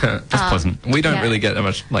 That's pleasant. We don't Yeah. really get that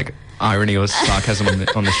much irony or sarcasm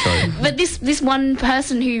on the show. But this one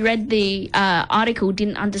person who read the article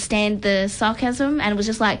didn't understand the sarcasm and was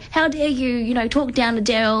just like, how dare you, talk down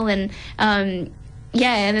Adele, and and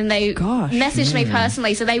then they messaged me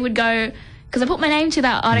personally. So they would go, because I put my name to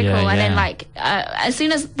that article, Yeah, and then yeah. as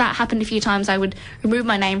soon as that happened a few times, I would remove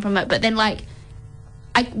my name from it. But then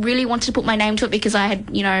I really wanted to put my name to it because I had,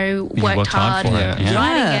 worked hard for it, writing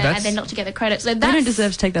yeah. it, That's- and then not to get the credit. So They that's, don't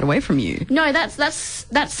deserve to take that away from you. no,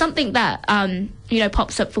 that's something that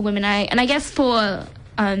pops up for women. And I guess for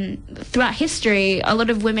throughout history, a lot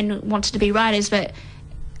of women wanted to be writers, but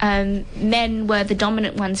men were the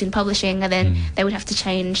dominant ones in publishing, and then they would have to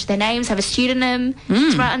change their names, have a pseudonym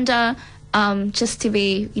to write under, just to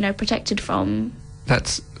be protected from.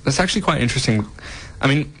 That's actually quite interesting. I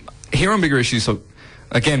mean, here on Bigger Issues, so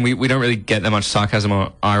again, we don't really get that much sarcasm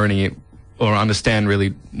or irony or understand really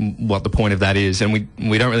what the point of that is, and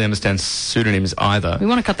we don't really understand pseudonyms either. We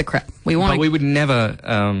want to cut the crap. We want But we would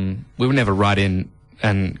never write in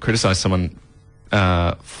and criticize someone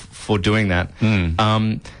for doing that.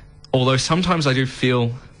 Although sometimes I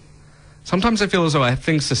feel as though I have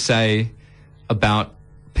things to say about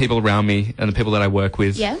people around me and the people that I work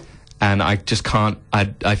with. Yeah. And I just can't.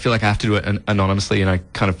 I feel like I have to do it anonymously, and I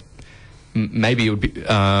kind of maybe it would be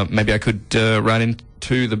maybe I could write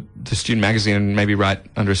into the student magazine and maybe write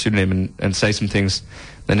under a pseudonym and say some things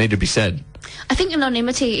that need to be said. I think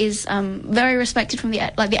anonymity is very respected from the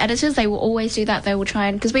editors. They will always do that. They will try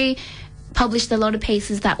and, because we published a lot of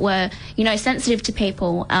pieces that were, sensitive to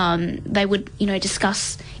people. They would,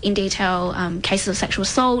 discuss in detail cases of sexual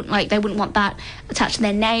assault. Like, they wouldn't want that attached to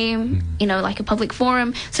their name, like a public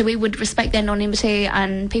forum. So we would respect their anonymity,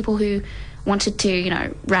 and people who wanted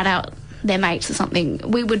to, rat out their mates or something,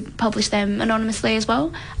 we would publish them anonymously as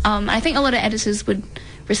well. I think a lot of editors would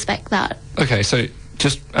respect that. Okay, so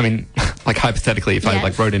just, like hypothetically, if I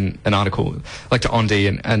wrote in an article like to Ondi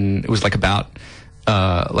and it was like about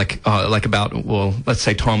let's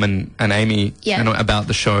say Tom and Amy, about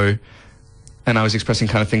the show, and I was expressing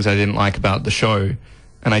kind of things I didn't like about the show,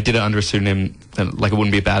 and I did it under a pseudonym, like it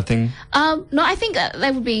wouldn't be a bad thing? No, I think that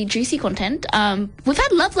would be juicy content. We've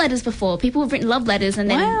had love letters before. People have written love letters and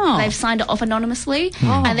then they've signed it off anonymously,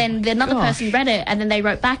 and then another person read it and then they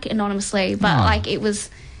wrote back anonymously, but it was...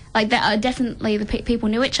 definitely the people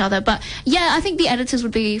knew each other, but I think the editors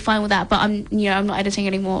would be fine with that. But I'm not editing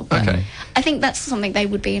anymore. But I think that's something they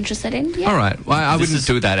would be interested in. Yeah. All right. Well, I wouldn't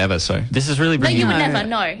do that ever. So this is really bringing. No, you would never.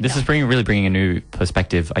 No. This is really bringing a new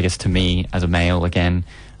perspective, I guess, to me as a male again.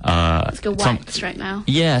 Let's go white straight now.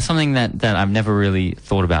 Yeah, something that I've never really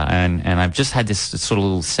thought about, and I've just had this sort of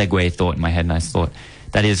little segue thought in my head, and I thought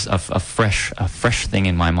that is a fresh thing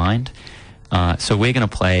in my mind. So we're going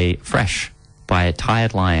to play Fresh by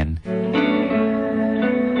Tired Lion.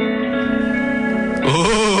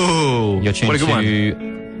 Oh, you're tuned what a good to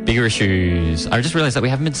one. Bigger Issues. I just realised that we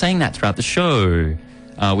haven't been saying that throughout the show.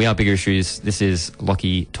 We are Bigger Issues. This is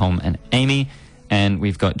Lockie, Tom, and Amy, and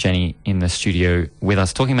we've got Jenny in the studio with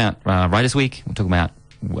us talking about Writers' Week. We're talking about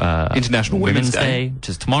International Women's Day, which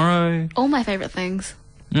is tomorrow. All my favourite things.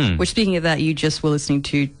 Which, speaking of that, you just were listening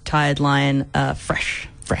to Tired Lion, Fresh.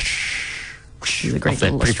 Which is a great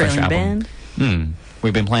little Australian band.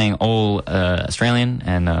 We've been playing all Australian,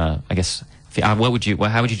 and I guess how would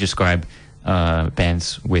you describe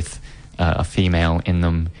bands with a female in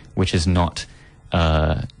them, which is not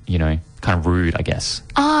kind of rude, I guess?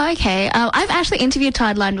 Oh, okay. I've actually interviewed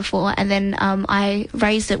Tired Lion before, and then I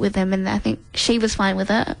raised it with them, and I think she was fine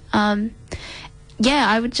with it.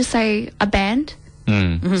 I would just say a band.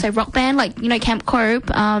 So rock band, like Camp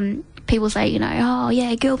Cope. People say,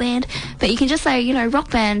 girl band. But you can just say,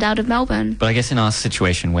 rock band out of Melbourne. But I guess in our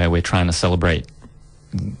situation where we're trying to celebrate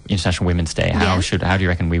International Women's Day, how do you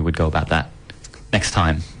reckon we would go about that next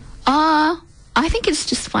time? I think it's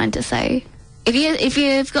just fine to say. If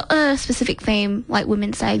you've got a specific theme, like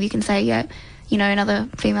Women's Day, you can say, another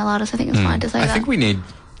female artist. I think it's fine to say that. I think we need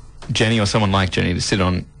Jenny or someone like Jenny to sit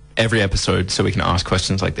on every episode so we can ask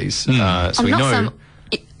questions like these. So I'm we not know... some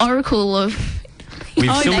oracle of... We've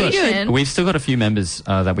still got a few members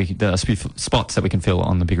spots that we can fill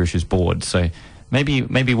on the Bigger Issues board. So maybe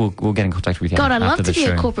we'll get in contact with you. God, I'd love after to the be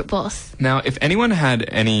show. a corporate boss. Now, if anyone had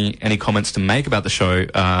any comments to make about the show,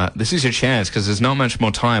 this is your chance because there's not much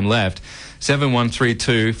more time left.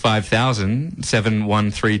 7132-5000,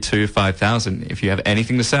 7132-5000. If you have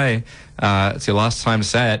anything to say, it's your last time to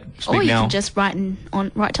say it. Speak or you now. can just write to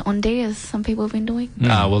Ondi, as some people have been doing.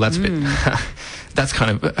 Well, that's a bit. That's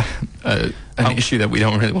kind of an issue that we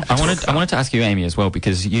don't really want to talk about. I wanted to ask you, Amy, as well,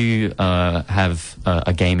 because you have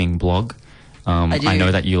a gaming blog. I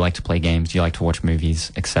know that you like to play games, you like to watch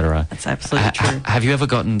movies, etc. That's absolutely true. Have you ever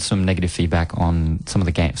gotten some negative feedback on some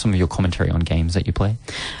of your commentary on games that you play?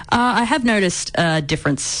 I have noticed a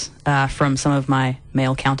difference from some of my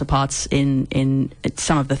male counterparts in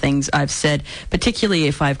some of the things I've said, particularly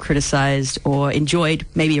if I've criticised or enjoyed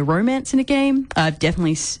maybe a romance in a game. I've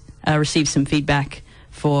definitely received some feedback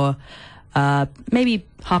for maybe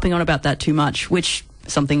harping on about that too much, which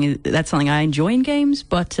that's something I enjoy in games,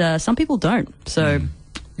 but some people don't. So,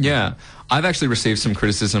 yeah, I've actually received some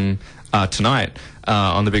criticism tonight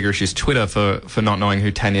on the Bigger Issues Twitter for not knowing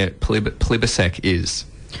who Tanya Plibersek is.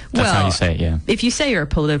 That's how you say it, yeah. If you say you're a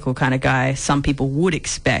political kind of guy, some people would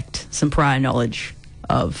expect some prior knowledge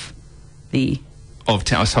of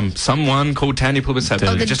someone called Tanya Plibersek.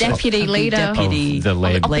 The deputy leader. Of the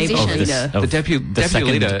Labour leader. Deputy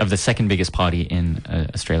leader of the second biggest party in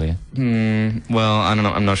Australia. Well, I don't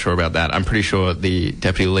know. I'm not sure about that. I'm pretty sure the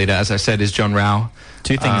deputy leader, as I said, is John Rao.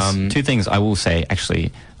 Two things I will say,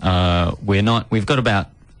 actually. We've got about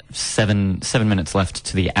seven minutes left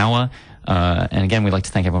to the hour. And again, we'd like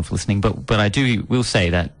to thank everyone for listening. But will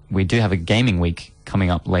say that we do have a gaming week coming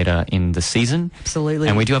up later in the season. Absolutely.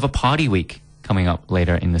 And we do have a party week coming up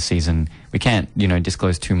later in the season. We can't,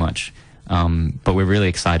 disclose too much. But we're really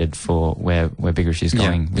excited for where Bigger Issues is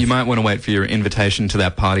going. You might want to wait for your invitation to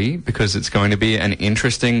that party because it's going to be an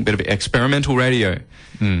interesting bit of experimental radio.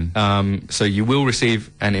 So you will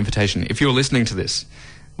receive an invitation. If you're listening to this,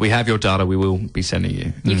 we have your data. We will be sending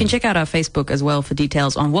you. You can check out our Facebook as well for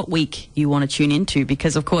details on what week you want to tune into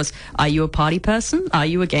because, of course, are you a party person? Are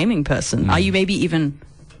you a gaming person? Are you maybe even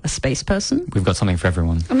a space person? We've got something for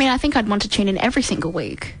everyone. I mean, I think I'd want to tune in every single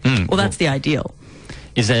week. Well, that's the ideal.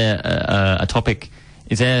 Is there a topic?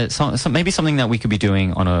 Is there maybe something that we could be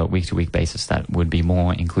doing on a week-to-week basis that would be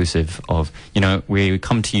more inclusive of, we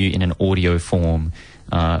come to you in an audio form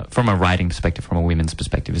from a writing perspective, from a women's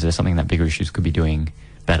perspective? Is there something that Bigger Issues could be doing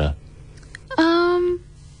better?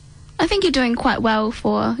 I think you're doing quite well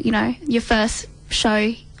for, your first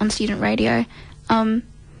show on student radio. I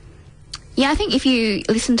think if you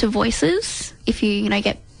listen to voices, if you,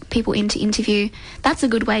 get people in to interview, that's a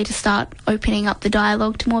good way to start opening up the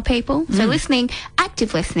dialogue to more people. So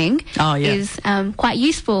active listening is quite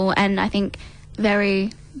useful and I think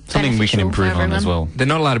very something we can improve on as well. They're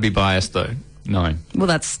not allowed to be biased though. No. Well,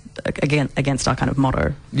 that's against our kind of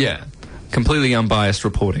motto. Yeah. Completely unbiased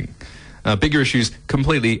reporting. Bigger Issues,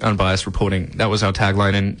 completely unbiased reporting. That was our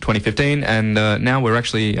tagline in 2015, and now we're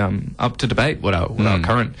actually up to debate what our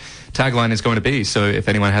current tagline is going to be. So if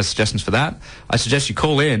anyone has suggestions for that, I suggest you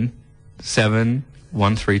call in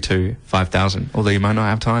 7132-5000, although you might not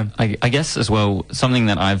have time. I guess as well, something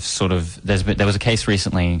that I've there was a case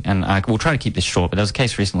recently, and we'll try to keep this short, but there was a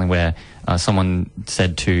case recently where someone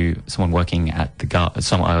said to someone working at a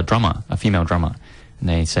drummer, a female drummer, and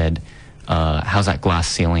they said, how's that glass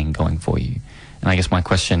ceiling going for you? And I guess my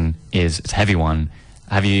question is, it's a heavy one.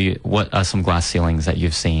 What are some glass ceilings that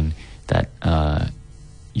you've seen that,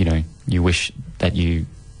 you wish that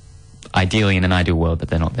ideally in an ideal world, that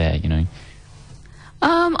they're not there,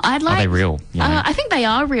 Are they real? I think they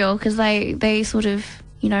are real because they sort of,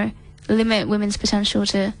 limit women's potential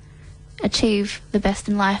to achieve the best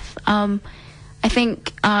in life. I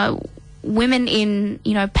think women in,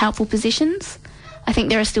 powerful positions, I think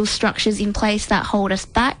there are still structures in place that hold us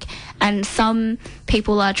back, and some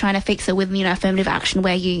people are trying to fix it with, affirmative action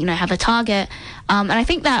where you have a target. And I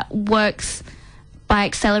think that works by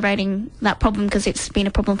accelerating that problem because it's been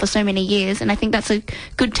a problem for so many years, and I think that's a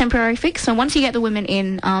good temporary fix. So once you get the women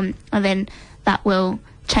in, and then that will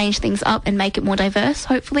change things up and make it more diverse,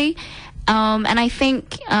 hopefully. And I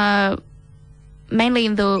think mainly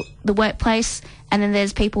in the workplace, and then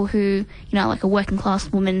there's people who, like a working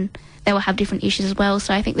class woman, they will have different issues as well.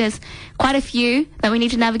 So I think there's quite a few that we need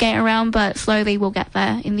to navigate around, but slowly we'll get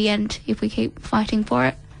there in the end if we keep fighting for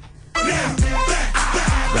it. Wrap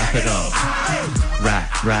it up.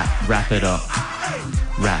 Wrap it up.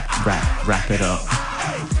 Wrap it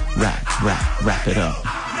up. Wrap it up.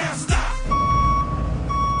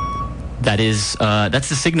 That's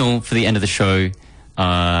the signal for the end of the show.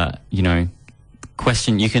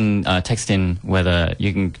 Question, you can text in whether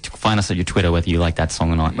you can find us at your Twitter whether you like that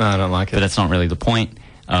song or not. No, I don't like it. But that's not really the point.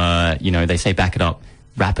 They say back it up,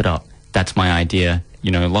 wrap it up. That's my idea.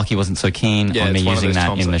 Lockie wasn't so keen on me using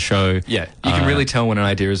that in the show. Yeah, you can really tell when an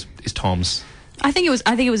idea is Tom's. I think it was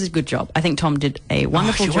a good job. I think Tom did a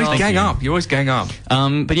wonderful job. You always gang up.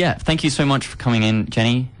 But yeah, thank you so much for coming in,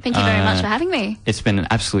 Jenny. Thank you very much for having me. It's been an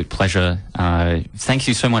absolute pleasure. Thank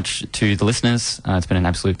you so much to the listeners. It's been an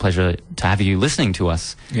absolute pleasure to have you listening to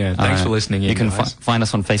us. Yeah, thanks for listening. You can find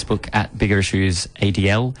us on Facebook at Bigger Issues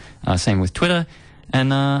ADL. Same with Twitter.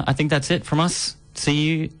 And I think that's it from us. See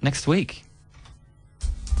you next week.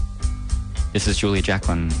 This is Julia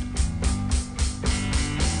Jacqueline.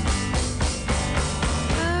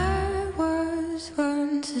 I was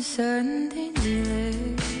once a Sunday.